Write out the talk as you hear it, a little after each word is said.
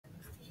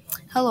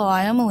Hello,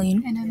 I am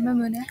Aline. And I'm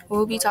Mamuna.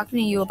 We'll be talking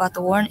to you about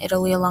the war in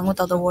Italy along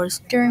with other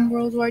wars. During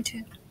World War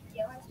II.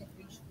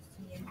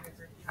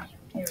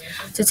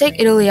 To take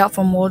Italy out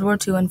from World War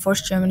II and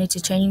force Germany to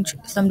change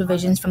some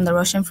divisions from the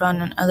Russian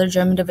front and other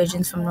German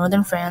divisions from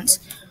northern France,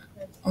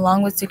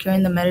 along with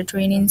securing the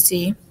Mediterranean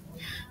Sea,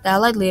 the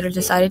Allied leaders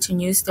decided to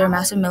use their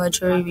massive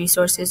military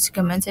resources to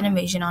commence an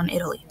invasion on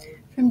Italy.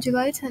 From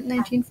July 10,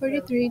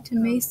 1943 to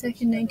May 2,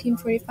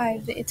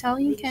 1945, the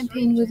Italian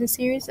campaign was a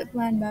series of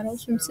land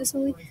battles from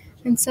Sicily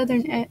and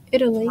southern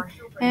Italy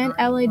and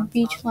Allied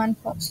beach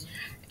landfalls.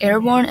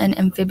 Airborne and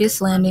amphibious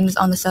landings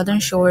on the southern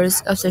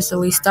shores of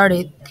Sicily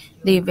started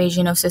the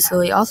invasion of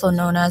Sicily, also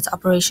known as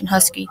Operation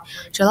Husky.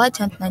 July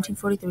 10,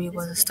 1943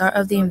 was the start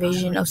of the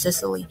invasion of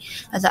Sicily.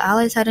 As the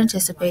Allies had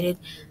anticipated,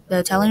 the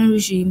Italian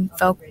regime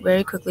fell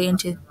very quickly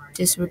into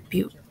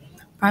disrepute.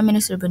 Prime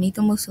Minister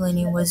Benito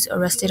Mussolini was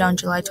arrested on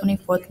July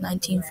 24,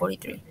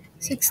 1943.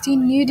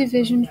 16 new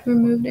divisions were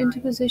moved into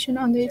position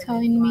on the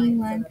Italian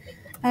mainland.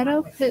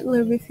 Adolf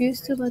Hitler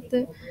refused to let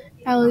the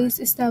Allies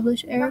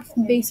establish air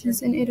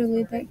bases in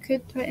Italy that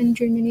could threaten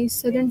Germany's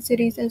southern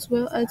cities as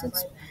well as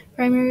its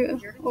primary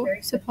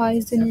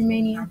supplies in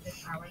Romania.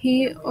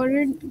 He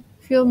ordered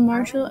Field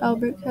Marshal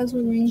Albert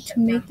Kesselring to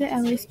make the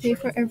Allies pay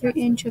for every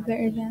inch of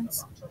their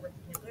advance.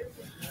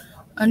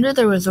 Under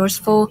the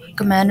resourceful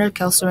commander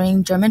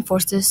Kesselring, German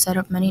forces set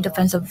up many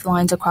defensive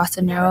lines across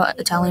the narrow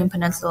Italian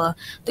peninsula.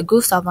 The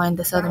Gustav Line,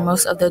 the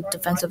southernmost of the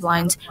defensive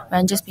lines,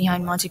 ran just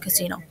behind Monte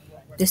Cassino.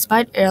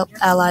 Despite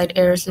Allied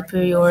air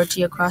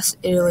superiority across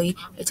Italy,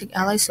 it took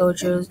Allied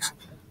soldiers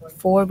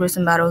 4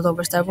 gruesome battles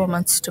over several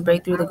months to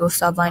break through the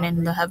Gustav Line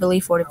in the heavily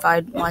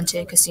fortified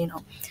Monte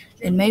Cassino.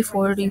 In May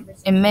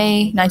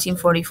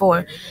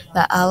 1944,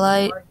 the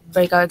Allied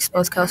breakout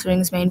exposed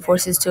Kesselring's main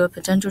forces to a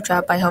potential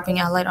trap by helping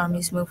Allied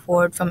armies move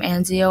forward from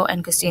Anzio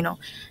and Cassino.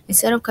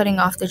 Instead of cutting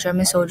off the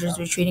German soldiers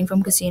retreating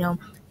from Cassino,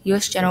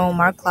 U.S. General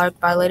Mark Clark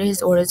violated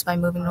his orders by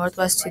moving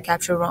northwest to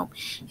capture Rome.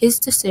 His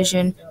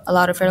decision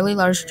allowed a fairly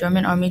large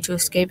German army to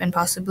escape and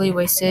possibly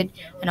wasted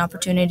an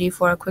opportunity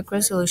for a quick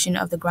resolution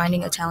of the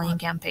grinding Italian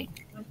campaign.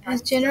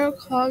 As General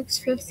Clark's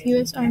Fifth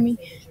U.S. Army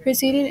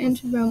proceeded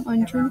into Rome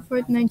on June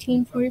 4,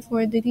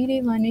 1944, the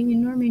D-Day landing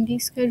in Normandy,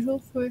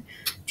 scheduled for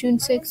June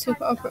 6,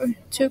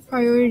 took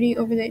priority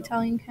over the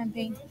Italian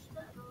campaign.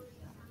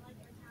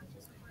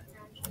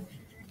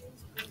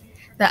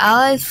 The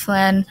Allies'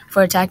 plan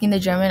for attacking the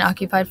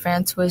German-occupied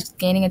France was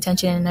gaining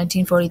attention in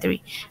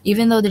 1943.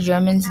 Even though the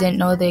Germans didn't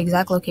know the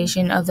exact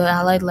location of the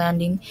Allied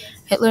landing,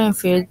 Hitler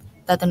feared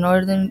that the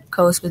northern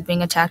coast was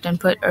being attacked and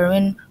put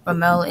Erwin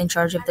Rommel in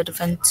charge of the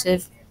defense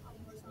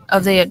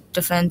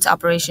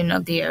operation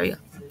of the area.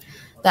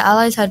 The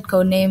Allies had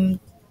codenamed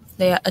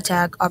the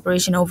attack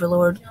Operation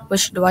Overlord,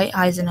 which Dwight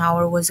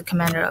Eisenhower was the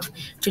commander of.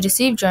 To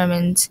deceive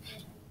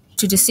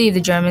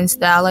the Germans,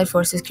 the Allied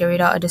forces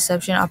carried out a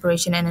deception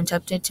operation and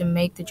attempted to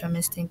make the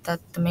Germans think that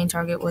the main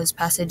target was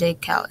Paso de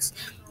Calais.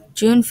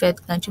 June 5,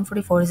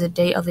 1944 is the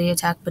date of the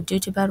attack, but due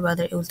to bad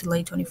weather, it was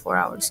delayed 24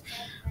 hours.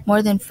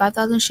 More than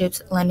 5,000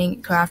 ships,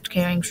 landing craft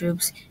carrying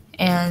troops,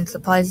 and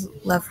supplies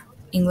left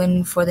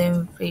England for the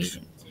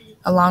invasion,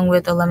 along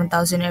with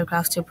 11,000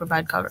 aircraft to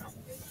provide cover.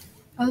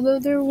 Although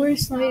there were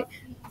slight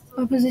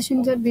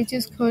oppositions at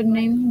Beach's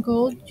codename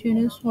Gold,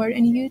 Juno, Sword,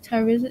 and Utah,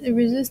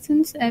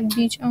 resistance at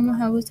Beach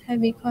Omaha was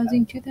heavy,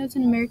 causing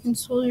 2,000 American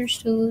soldiers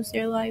to lose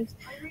their lives.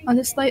 On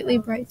the slightly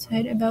bright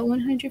side, about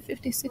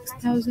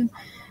 156,000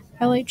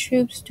 Allied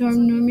troops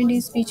stormed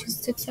Normandy's beaches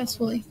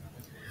successfully.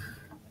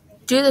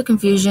 Due to the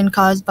confusion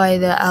caused by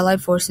the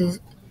Allied forces,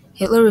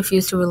 Hitler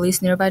refused to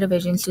release nearby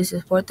divisions to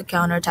support the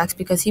counterattacks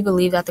because he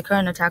believed that the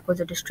current attack was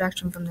a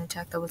distraction from the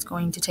attack that was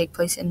going to take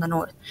place in the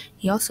north.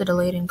 He also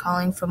delayed in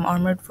calling for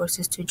armored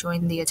forces to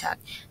join the attack.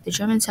 The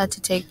Germans had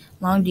to take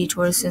long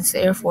detours since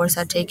the Air Force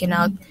had taken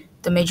out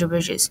the major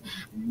bridges.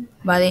 In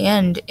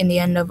the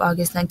end of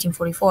August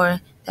 1944,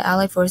 the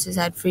Allied forces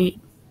had freed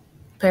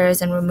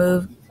Paris and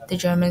removed the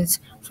Germans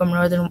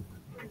from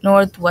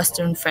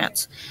northwestern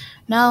France.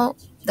 Now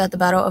that the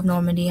Battle of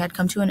Normandy had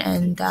come to an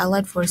end, the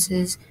Allied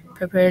forces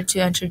prepared to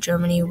enter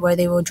Germany, where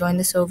they will join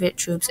the Soviet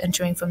troops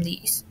entering from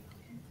the east.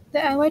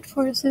 The Allied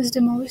forces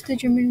demolished the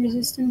German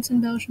resistance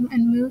in Belgium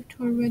and moved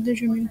toward the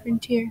German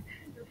frontier.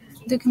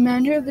 The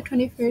commander of the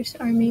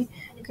 21st Army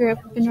Group,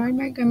 Bernard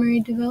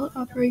Montgomery, developed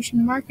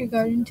Operation Market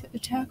Garden to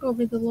attack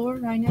over the Lower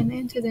Rhine and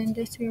into the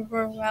industrial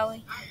Ruhr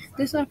Valley.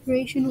 This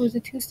operation was a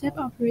two-step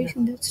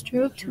operation that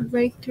strove to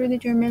break through the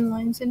German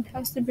lines and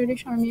pass the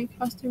British Army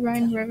across the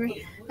Rhine River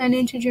and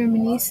into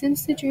Germany.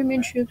 Since the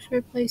German troops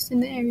were placed in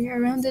the area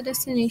around the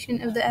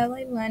destination of the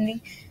Allied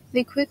landing,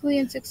 they quickly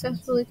and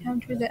successfully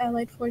countered the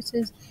Allied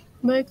forces.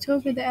 By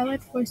October, the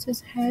Allied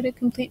forces had a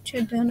complete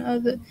shutdown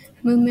of the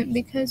movement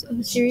because of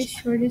a serious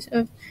shortage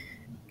of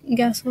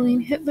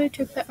gasoline. Hitler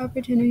took the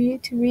opportunity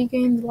to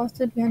regain the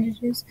lost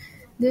advantages.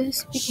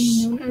 This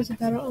became known as the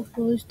Battle of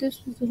Bulge.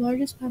 This was the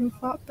largest battle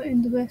fought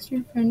in the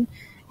Western Front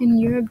in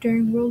Europe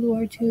during World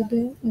War II.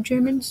 The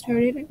Germans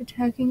started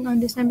attacking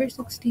on December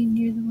 16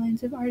 near the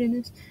lines of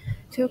Ardennes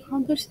to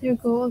accomplish their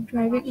goal of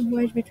driving a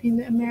wedge between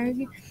the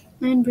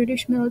and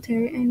British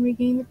military and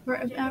regain the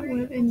port of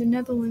Antwerp in the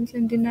Netherlands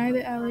and deny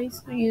the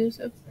Allies the use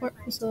of port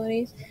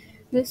facilities.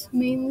 This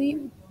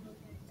mainly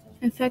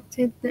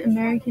affected the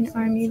American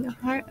army. The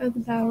heart of the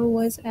battle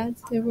was at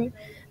the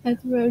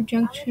road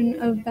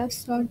junction of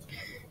Bastogne,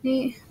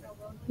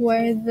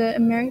 where the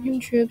American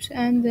troops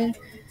and the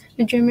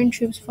German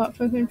troops fought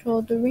for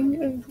control. The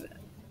ring of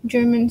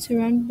Germans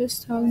surrounded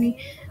Bastogne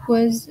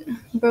was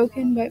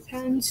broken by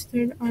Patton's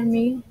Third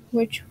Army,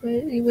 which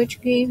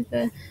gave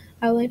the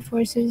Allied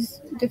forces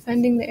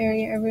defending the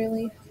area a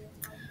relief.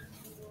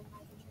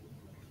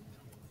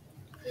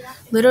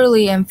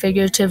 Literally and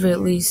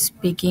figuratively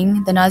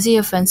speaking, the Nazi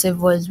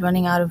offensive was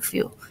running out of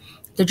fuel.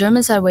 The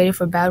Germans had waited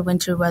for bad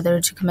winter weather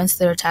to commence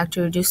their attack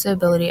to reduce the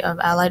ability of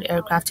Allied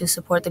aircraft to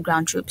support the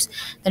ground troops.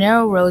 The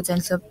narrow roads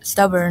and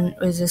stubborn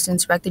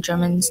resistance wrecked the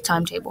Germans'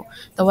 timetable.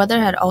 The weather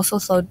had also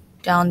slowed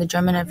down the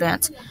German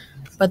advance,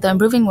 but the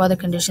improving weather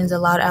conditions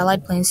allowed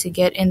Allied planes to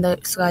get in the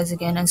skies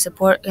again and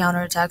support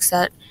counterattacks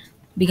that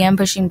began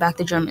pushing back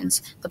the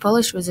Germans. The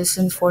Polish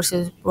resistance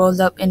forces rose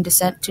up in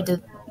dissent to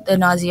the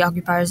Nazi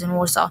occupiers in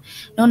Warsaw.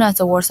 Known as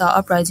the Warsaw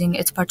Uprising,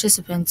 its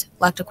participants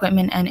lacked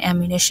equipment and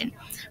ammunition.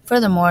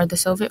 Furthermore, the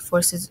Soviet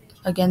forces,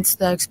 against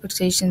the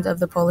expectations of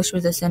the Polish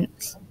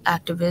resistance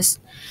activists,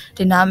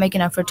 did not make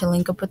an effort to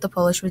link up with the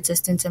Polish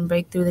resistance and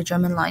break through the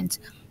German lines.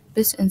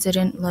 This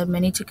incident led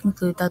many to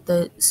conclude that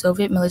the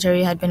Soviet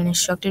military had been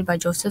instructed by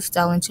Joseph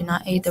Stalin to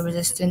not aid the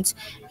resistance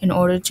in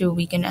order to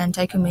weaken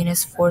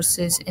anti-communist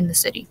forces in the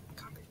city.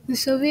 The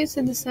Soviets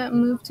in the South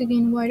moved to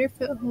gain wider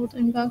foothold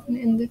in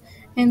Balkan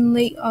in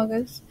late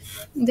August.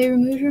 They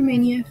removed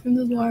Romania from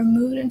the war,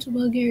 moved into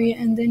Bulgaria,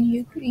 and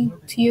then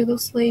to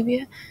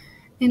Yugoslavia.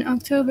 In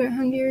October,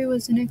 Hungary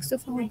was the next to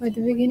fall. By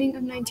the beginning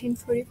of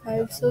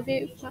 1945,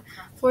 Soviet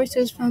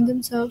forces found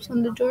themselves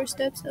on the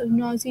doorsteps of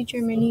Nazi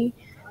Germany,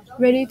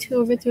 ready to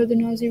overthrow the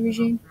Nazi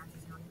regime.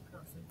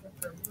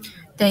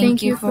 Thank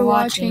Thank you you for for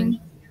watching.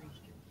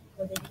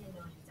 watching.